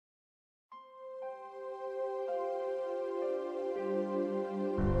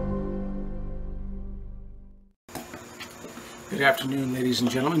Good afternoon, ladies and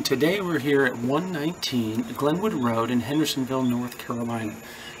gentlemen. Today we're here at 119 Glenwood Road in Hendersonville, North Carolina.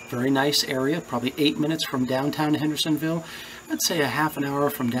 Very nice area, probably 8 minutes from downtown Hendersonville. I'd say a half an hour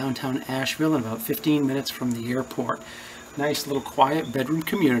from downtown Asheville and about 15 minutes from the airport. Nice little quiet bedroom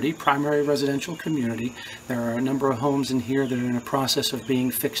community, primary residential community. There are a number of homes in here that are in a process of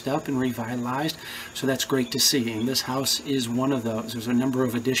being fixed up and revitalized, so that's great to see. And this house is one of those. There's a number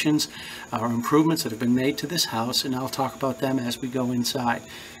of additions or improvements that have been made to this house, and I'll talk about them as we go inside.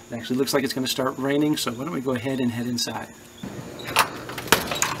 It actually looks like it's going to start raining, so why don't we go ahead and head inside.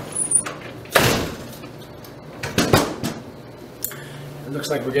 It looks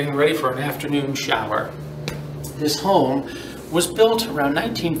like we're getting ready for an afternoon shower. This home was built around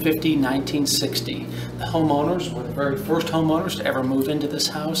 1950-1960. The homeowners were the very first homeowners to ever move into this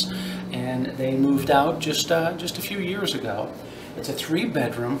house, and they moved out just a few years ago. It's a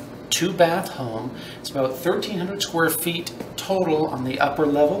 3-bedroom, 2-bath home. It's about 1,300 square feet total on the upper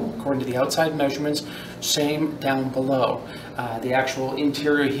level, according to the outside measurements, same down below. The actual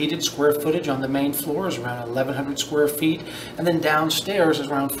interior heated square footage on the main floor is around 1,100 square feet, and then downstairs is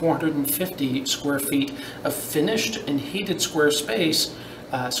around 450 square feet of finished and heated square feet,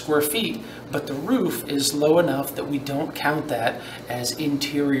 but the roof is low enough that we don't count that as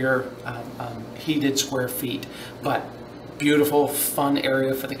interior heated square feet. But beautiful, fun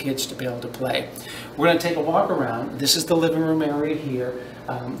area for the kids to be able to play. We're going to take a walk around. This is the living room area here.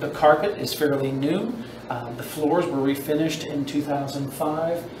 The carpet is fairly new. The floors were refinished in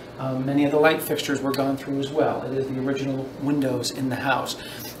 2005. Many of the light fixtures were gone through as well. It is the original windows in the house.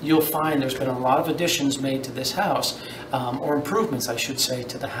 You'll find there's been a lot of additions made to this house, or improvements, I should say,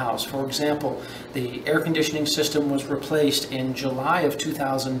 to the house. For example, the air conditioning system was replaced in July of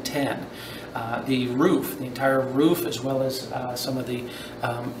 2010. The roof, the entire roof, as well as some of the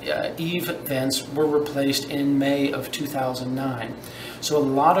eave vents were replaced in May of 2009. So a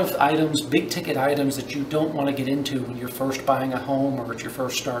lot of items, big ticket items that you don't want to get into when you're first buying a home or it's your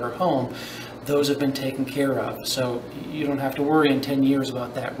first starter home, those have been taken care of. So you don't have to worry in 10 years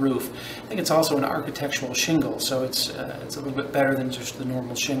about that roof. I think it's also an architectural shingle, so it's a little bit better than just the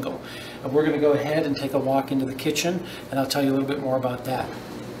normal shingle. We're going to go ahead and take a walk into the kitchen, and I'll tell you a little bit more about that.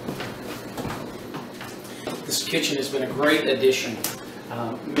 This kitchen has been a great addition.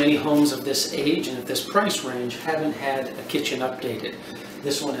 Many homes of this age and at this price range haven't had a kitchen updated.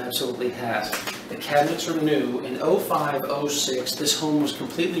 This one absolutely has. The cabinets are new. In 05-06, this home was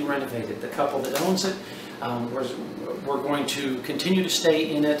completely renovated. The couple that owns it, we're going to continue to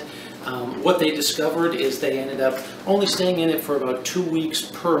stay in it. What they discovered is they ended up only staying in it for about 2 weeks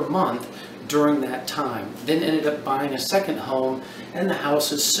per month during that time. Then ended up buying a second home, and the house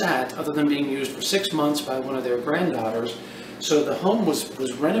has sat, other than being used for 6 months by one of their granddaughters. So the home was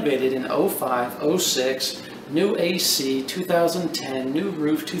renovated in 05-06, new AC 2010, new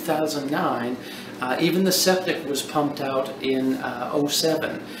roof 2009, even the septic was pumped out in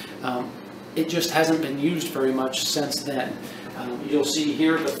 07. It just hasn't been used very much since then. You'll see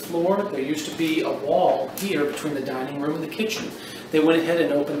here the floor, there used to be a wall here between the dining room and the kitchen. They went ahead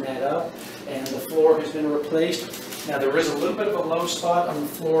and opened that up, and the floor has been replaced. Now there is a little bit of a low spot on the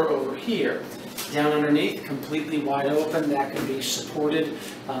floor over here. Down underneath, completely wide open, that can be supported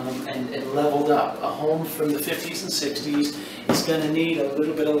and leveled up. A home from the 50s and 60s is going to need a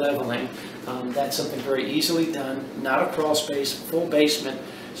little bit of leveling. That's something very easily done, not a crawl space, full basement,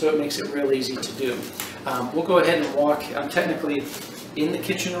 so it makes it real easy to do. We'll go ahead and walk. I'm technically in the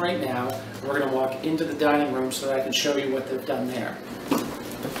kitchen right now. We're going to walk into the dining room so that I can show you what they've done there.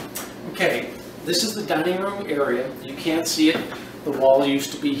 Okay, this is the dining room area. You can't see it. The wall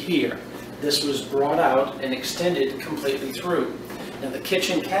used to be here. This was brought out and extended completely through. Now the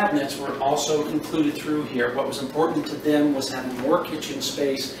kitchen cabinets were also included through here. What was important to them was having more kitchen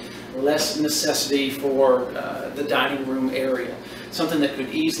space, less necessity for the dining room area. Something that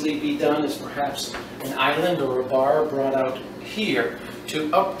could easily be done is perhaps an island or a bar brought out here to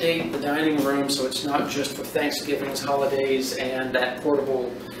update the dining room so it's not just for Thanksgivings, holidays, and that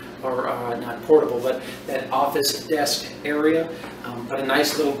portable, or not portable, but that office desk area. But a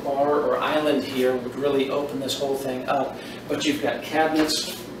nice little bar or island here would really open this whole thing up. But you've got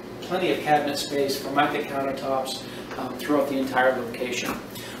cabinets, plenty of cabinet space, Formica countertops throughout the entire location.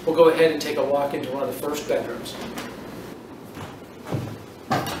 We'll go ahead and take a walk into one of the first bedrooms.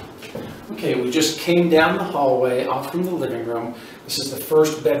 Okay, we just came down the hallway off from the living room. This is the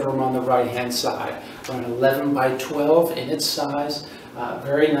first bedroom on the right-hand side, around 11 by 12 in its size.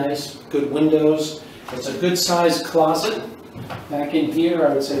 Very nice, good windows. It's a good sized closet. Back in here,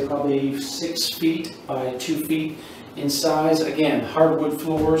 I would say probably 6 feet by 2 feet in size. Again, hardwood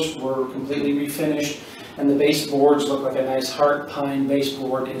floors were completely refinished. And the baseboards look like a nice heart pine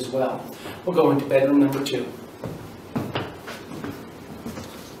baseboard as well. We'll go into bedroom number 2.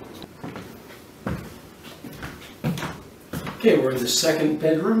 Okay, we're in the second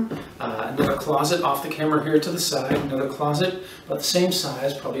bedroom. Another closet off the camera here to the side. Another closet about the same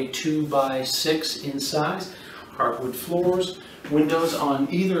size, probably 2 by 6 in size. Hardwood floors, windows on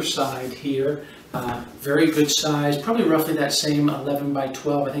either side here. Very good size, probably roughly that same 11 by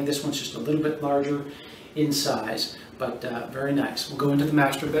 12. I think this one's just a little bit larger in size, but very nice. We'll go into the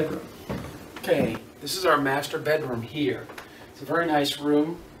master bedroom. Okay, this is our master bedroom here. It's a very nice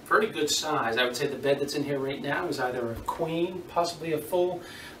room. Very good size. I would say the bed that's in here right now is either a queen, possibly a full.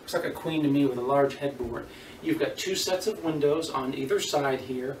 Looks like a queen to me with a large headboard. You've got 2 sets of windows on either side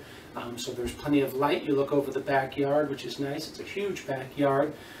here, so there's plenty of light. You look over the backyard, which is nice. It's a huge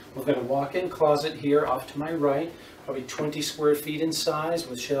backyard. We've got a walk-in closet here off to my right, probably 20 square feet in size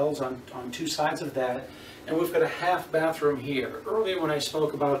with shelves on 2 sides of that. And we've got a half bathroom here. Earlier when I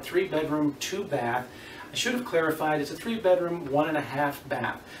spoke about 3 bedroom, 2 bath, I should have clarified it's a 3 bedroom, 1.5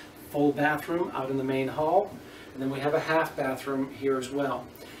 bath. Full bathroom out in the main hall, and then we have a half bathroom here as well.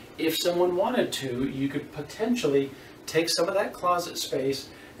 If someone wanted to, you could potentially take some of that closet space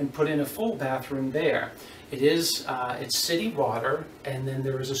and put in a full bathroom there. It's city water, and then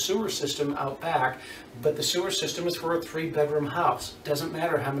there is a sewer system out back, but the sewer system is for a 3-bedroom house. Doesn't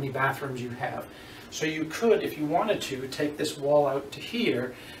matter how many bathrooms you have. So you could, if you wanted to, take this wall out to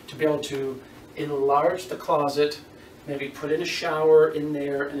here to be able to enlarge the closet, maybe put in a shower in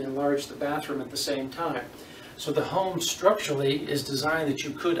there and enlarge the bathroom at the same time. So the home structurally is designed that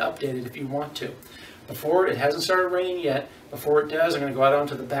you could update it if you want to. Before, it hasn't started raining yet. Before it does, I'm going to go out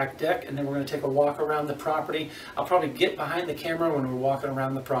onto the back deck and then we're going to take a walk around the property. I'll probably get behind the camera when we're walking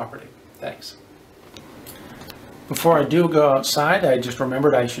around the property. Thanks. Before I do go outside, I just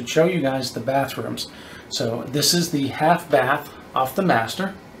remembered I should show you guys the bathrooms. So this is the half bath off the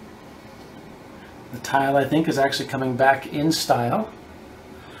master. The tile, I think, is actually coming back in style.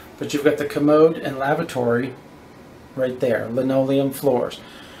 But you've got the commode and lavatory right there, linoleum floors.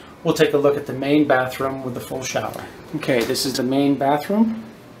 We'll take a look at the main bathroom with the full shower. Okay, this is the main bathroom,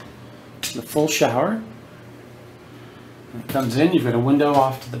 the full shower. When it comes in, you've got a window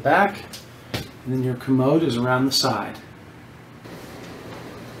off to the back, and then your commode is around the side.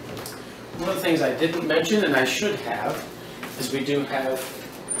 One of the things I didn't mention, and I should have, is we do have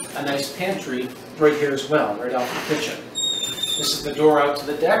a nice pantry right here as well, right off the kitchen. This is the door out to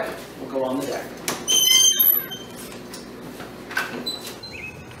the deck. We'll go on the deck.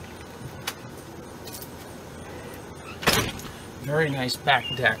 Very nice back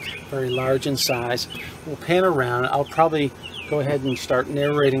deck, very large in size. We'll pan around. I'll probably go ahead and start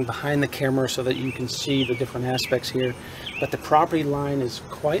narrating behind the camera so that you can see the different aspects here. But the property line is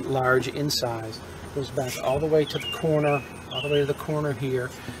quite large in size. Goes back all the way to the corner, all the way to the corner here.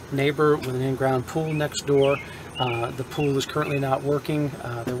 Neighbor with an in-ground pool next door. The pool is currently not working.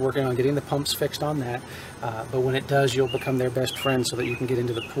 They're working on getting the pumps fixed on that. But when it does, you'll become their best friend so that you can get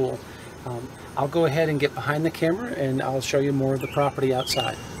into the pool. I'll go ahead and get behind the camera and I'll show you more of the property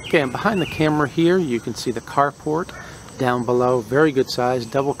outside. Okay, and behind the camera here you can see the carport down below. Very good size,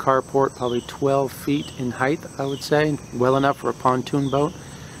 double carport, probably 12 feet in height, I would say. Well enough for a pontoon boat.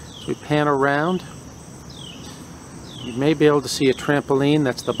 So we pan around. You may be able to see a trampoline.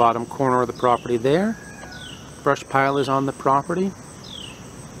 That's the bottom corner of the property there. Brush pile is on the property.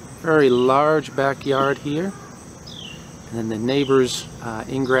 Very large backyard here. And then the neighbor's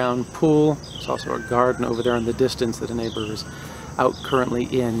in-ground pool. There's also a garden over there in the distance that a neighbor is out currently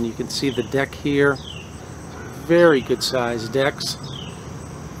in. You can see the deck here. Very good sized decks.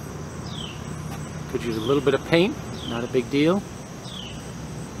 Could use a little bit of paint, not a big deal.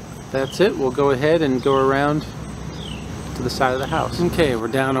 That's it. We'll go ahead and go around to the side of the house. Okay, we're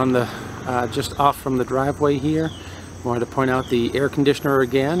down on the just off from the driveway here. I wanted to point out the air conditioner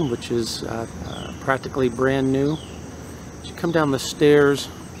again, which is practically brand new. As you come down the stairs,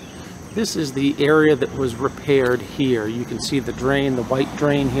 this is the area that was repaired here. You can see the drain, the white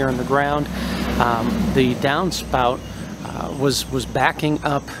drain here on the ground. The downspout was backing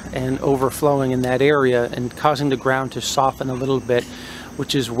up and overflowing in that area and causing the ground to soften a little bit,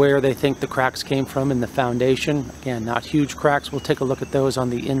 which is where they think the cracks came from in the foundation. Again, not huge cracks. We'll take a look at those on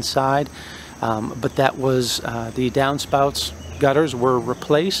the inside. But that was the downspouts. Gutters were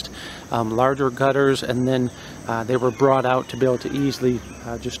replaced, larger gutters, and then they were brought out to be able to easily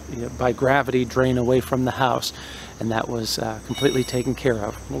by gravity drain away from the house, and that was completely taken care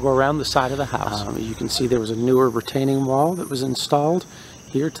of. We'll go around the side of the house. You can see there was a newer retaining wall that was installed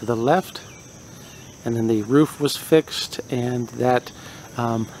here to the left, and then the roof was fixed, and that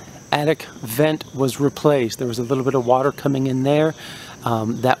attic vent was replaced. There was a little bit of water coming in there.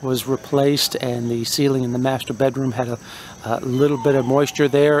 That was replaced, and the ceiling in the master bedroom had a little bit of moisture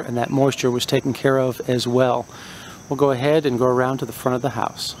there, and that moisture was taken care of as well. We'll go ahead and go around to the front of the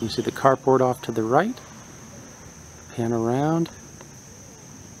house. You see the carport off to the right. Pan around.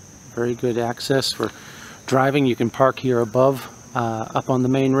 Very good access for driving. You can park here above, up on the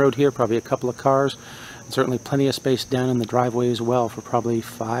main road here, probably a couple of cars. And certainly plenty of space down in the driveway as well for probably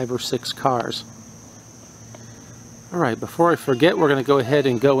 5 or 6 cars. Alright, before I forget, we're going to go ahead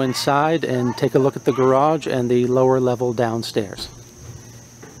and go inside and take a look at the garage and the lower level downstairs.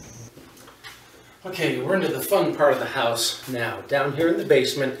 Okay, we're into the fun part of the house now. Down here in the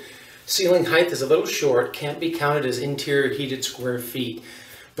basement, ceiling height is a little short, can't be counted as interior heated square feet,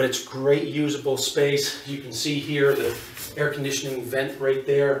 but it's great usable space. You can see here the air conditioning vent right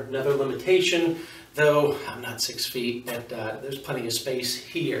there. Another limitation, though I'm not 6 feet, but there's plenty of space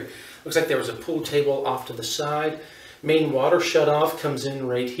here. Looks like there was a pool table off to the side. Main water shutoff comes in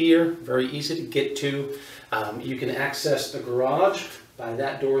right here, very easy to get to. You can access the garage by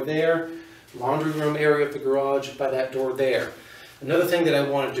that door there. Laundry room area of the garage by that door there. Another thing that I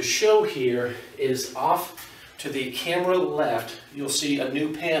wanted to show here is off to the camera left, you'll see a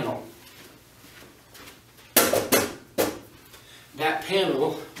new panel. That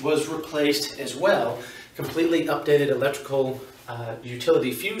panel was replaced as well. Completely updated electrical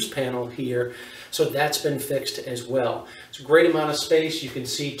utility fuse panel here, so that's been fixed as well. It's a great amount of space. You can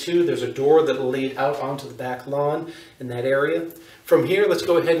see too, there's a door that'll lead out onto the back lawn in that area. From here, let's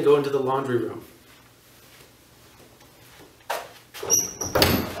go ahead and go into the laundry room.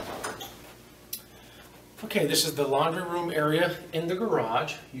 Okay, this is the laundry room area in the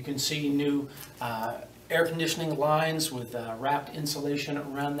garage. You can see new air conditioning lines with wrapped insulation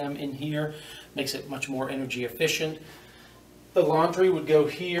around them in here. Makes it much more energy efficient. The laundry would go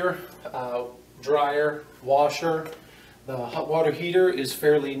here, dryer, washer. The hot water heater is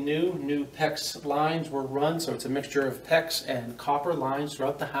fairly new. New PEX lines were run, so it's a mixture of PEX and copper lines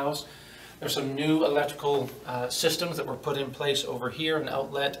throughout the house. There's some new electrical systems that were put in place over here, an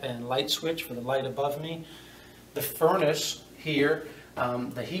outlet and light switch for the light above me. The furnace here,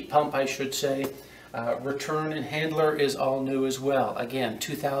 the heat pump I should say, return and handler is all new as well. Again,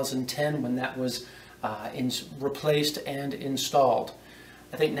 2010 when that was replaced and installed.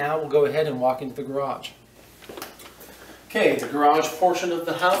 I think now we'll go ahead and walk into the garage. Okay, the garage portion of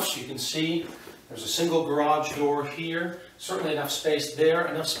the house, you can see there's a single garage door here. Certainly enough space there,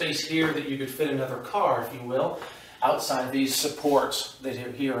 enough space here that you could fit another car, if you will, outside these supports that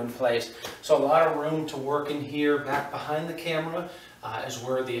are here in place. So a lot of room to work in here. Back behind the camera is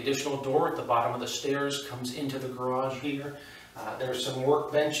where the additional door at the bottom of the stairs comes into the garage here. There's some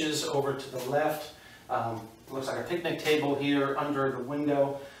work benches over to the left. Looks like a picnic table here under the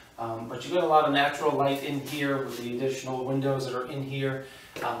window. But you've got a lot of natural light in here with the additional windows that are in here.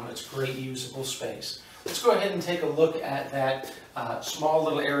 It's great usable space. Let's go ahead and take a look at that small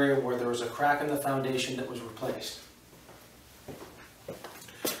little area where there was a crack in the foundation that was replaced.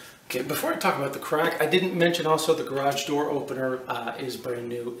 Okay, before I talk about the crack, I didn't mention also the garage door opener is brand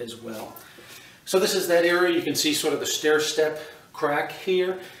new as well. So this is that area. You can see sort of the stair step crack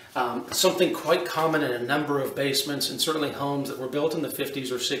here. Something quite common in a number of basements and certainly homes that were built in the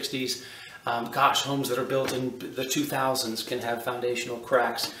 50s or 60s. Homes that are built in the 2000s can have foundational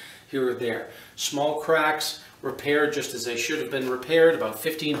cracks here or there. Small cracks repaired just as they should have been repaired, about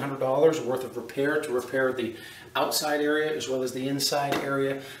 $1,500 worth of repair to repair the outside area as well as the inside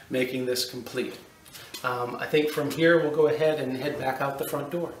area, making this complete. I think from here we'll go ahead and head back out the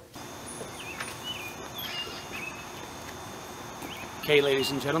front door. Okay, ladies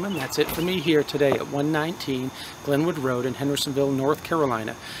and gentlemen, that's it for me here today at 119 Glenwood Road in Hendersonville, North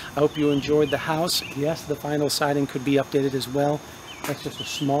Carolina. I hope you enjoyed the house. Yes, the vinyl siding could be updated as well. That's just a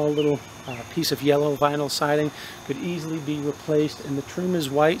small little piece of yellow vinyl siding. Could easily be replaced, and the trim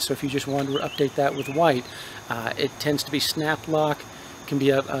is white, so if you just wanted to update that with white, it tends to be snap lock. Can be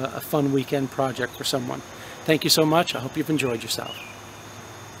a fun weekend project for someone. Thank you so much. I hope you've enjoyed yourself.